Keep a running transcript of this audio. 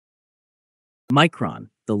Mikron,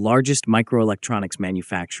 the largest microelectronics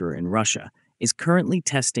manufacturer in Russia, is currently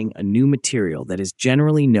testing a new material that is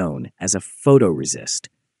generally known as a photoresist.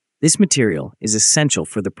 This material is essential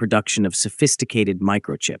for the production of sophisticated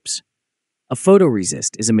microchips. A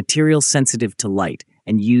photoresist is a material sensitive to light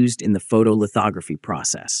and used in the photolithography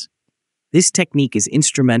process. This technique is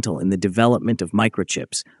instrumental in the development of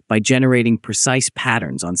microchips by generating precise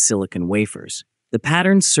patterns on silicon wafers. The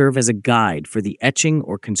patterns serve as a guide for the etching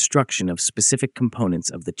or construction of specific components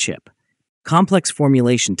of the chip. Complex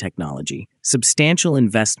formulation technology, substantial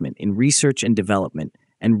investment in research and development,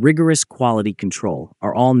 and rigorous quality control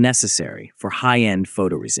are all necessary for high-end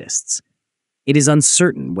photoresists. It is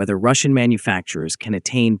uncertain whether Russian manufacturers can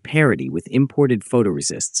attain parity with imported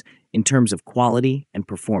photoresists in terms of quality and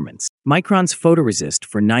performance. Mikron's photoresist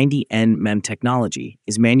for 90 nm technology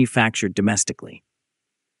is manufactured domestically.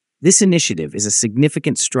 This initiative is a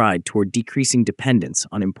significant stride toward decreasing dependence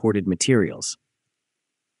on imported materials.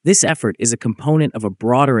 This effort is a component of a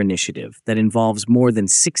broader initiative that involves more than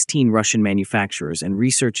 16 Russian manufacturers and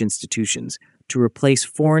research institutions to replace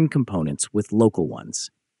foreign components with local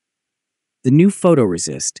ones. The new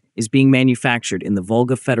photoresist is being manufactured in the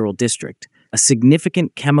Volga Federal District, a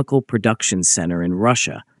significant chemical production center in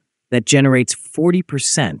Russia that generates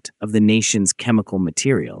 40% of the nation's chemical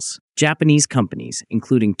materials. Japanese companies,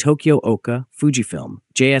 including Tokyo Ohka, Fujifilm,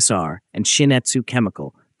 JSR, and Shin-Etsu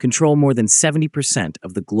Chemical, control more than 70%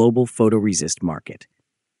 of the global photoresist market.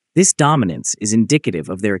 This dominance is indicative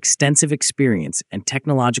of their extensive experience and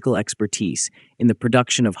technological expertise in the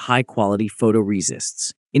production of high-quality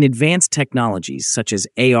photoresists. In advanced technologies such as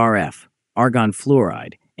ARF, argon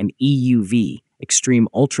fluoride, and EUV, extreme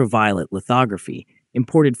ultraviolet lithography,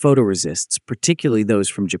 imported photoresists, particularly those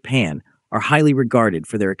from Japan, are highly regarded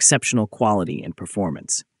for their exceptional quality and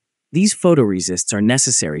performance. These photoresists are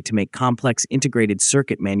necessary to make complex integrated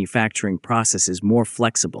circuit manufacturing processes more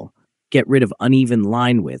flexible, get rid of uneven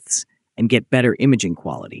line widths, and get better imaging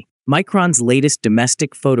quality. Mikron's latest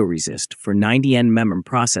domestic photoresist for 90 nm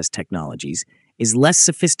process technologies is less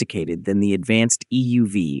sophisticated than the advanced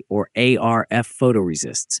EUV or ARF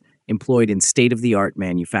photoresists employed in state-of-the-art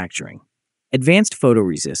manufacturing. Advanced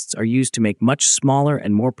photoresists are used to make much smaller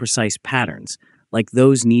and more precise patterns, like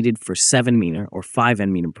those needed for 7-nm or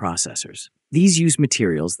 5-nm processors. These use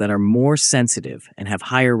materials that are more sensitive and have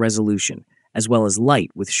higher resolution, as well as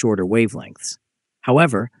light with shorter wavelengths.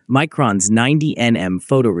 However, Mikron's 90 nm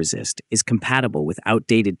photoresist is compatible with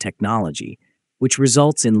outdated technology, which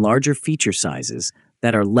results in larger feature sizes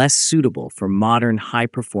that are less suitable for modern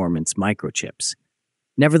high-performance microchips.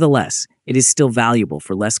 Nevertheless, it is still valuable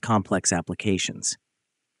for less complex applications.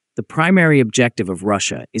 The primary objective of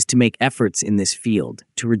Russia is to make efforts in this field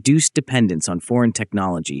to reduce dependence on foreign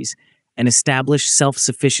technologies and establish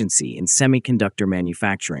self-sufficiency in semiconductor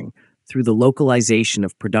manufacturing through the localization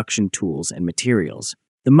of production tools and materials.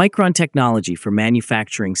 The Mikron technology for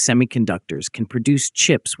manufacturing semiconductors can produce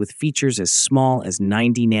chips with features as small as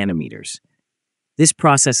 90 nanometers. This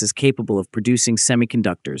process is capable of producing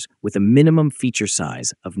semiconductors with a minimum feature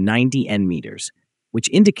size of 90 nm, which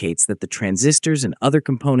indicates that the transistors and other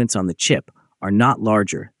components on the chip are not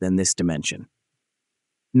larger than this dimension.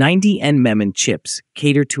 90 nm chips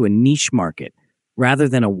cater to a niche market rather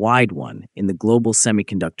than a wide one in the global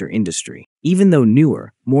semiconductor industry. Even though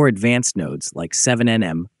newer, more advanced nodes like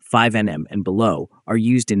 7nm, 5nm, and below are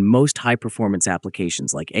used in most high-performance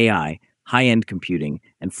applications like AI, high-end computing,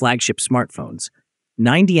 and flagship smartphones,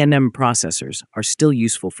 90 nm processors are still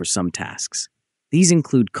useful for some tasks. These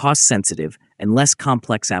include cost-sensitive and less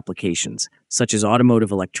complex applications, such as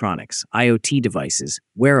automotive electronics, IoT devices,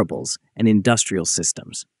 wearables, and industrial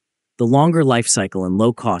systems. The longer life cycle and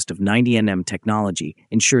low cost of 90 nm technology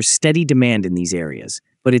ensures steady demand in these areas,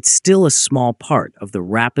 but it's still a small part of the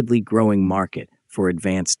rapidly growing market for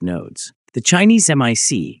advanced nodes. The Chinese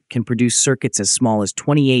MIC can produce circuits as small as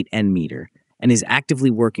 28 nm and is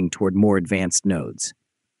actively working toward more advanced nodes.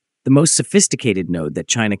 The most sophisticated node that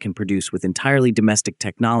China can produce with entirely domestic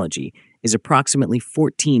technology is approximately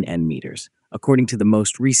 14 nm, according to the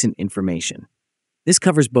most recent information. This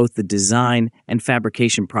covers both the design and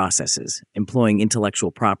fabrication processes, employing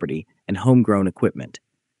intellectual property and homegrown equipment.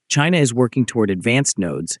 China is working toward advanced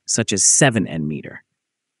nodes such as 7 nm.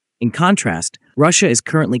 In contrast, Russia is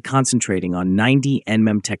currently concentrating on 90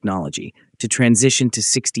 nm technology to transition to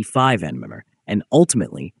 65 nm and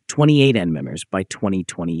ultimately 28 nm by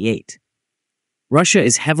 2028. Russia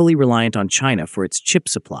is heavily reliant on China for its chip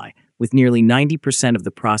supply, with nearly 90% of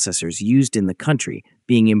the processors used in the country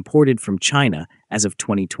being imported from China as of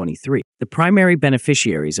 2023. The primary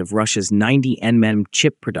beneficiaries of Russia's 90 nm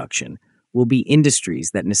chip production will be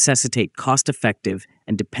industries that necessitate cost-effective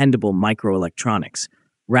and dependable microelectronics,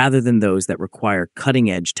 rather than those that require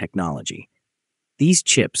cutting-edge technology. These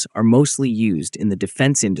chips are mostly used in the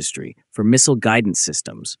defense industry for missile guidance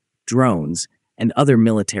systems, drones, and other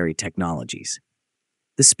military technologies.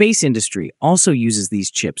 The space industry also uses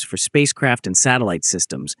these chips for spacecraft and satellite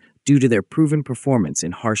systems due to their proven performance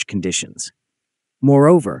in harsh conditions.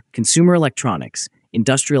 Moreover, consumer electronics,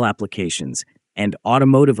 industrial applications, and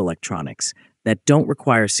automotive electronics that don't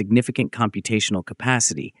require significant computational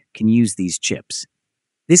capacity can use these chips.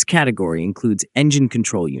 This category includes engine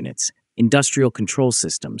control units, industrial control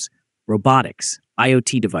systems, robotics,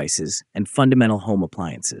 IoT devices, and fundamental home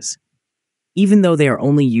appliances. Even though they are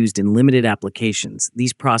only used in limited applications,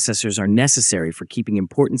 these processors are necessary for keeping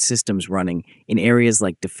important systems running in areas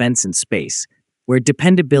like defense and space, where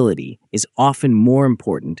dependability is often more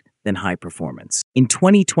important than high performance. In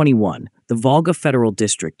 2021, the Volga Federal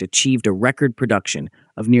District achieved a record production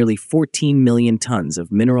of nearly 14 million tons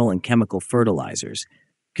of mineral and chemical fertilizers,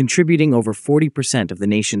 contributing over 40% of the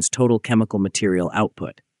nation's total chemical material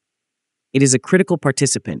output. It is a critical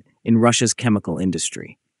participant in Russia's chemical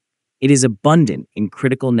industry. It is abundant in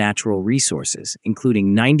critical natural resources,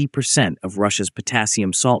 including 90% of Russia's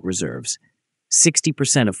potassium salt reserves,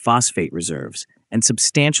 60% of phosphate reserves, and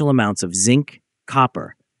substantial amounts of zinc,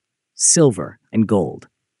 copper, silver, and gold.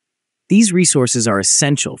 These resources are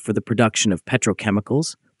essential for the production of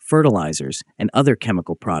petrochemicals, fertilizers, and other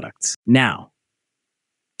chemical products. Now,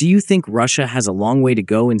 do you think Russia has a long way to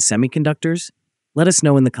go in semiconductors? Let us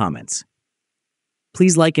know in the comments.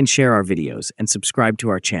 Please like and share our videos and subscribe to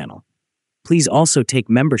our channel. Please also take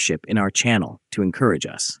membership in our channel to encourage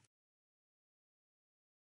us.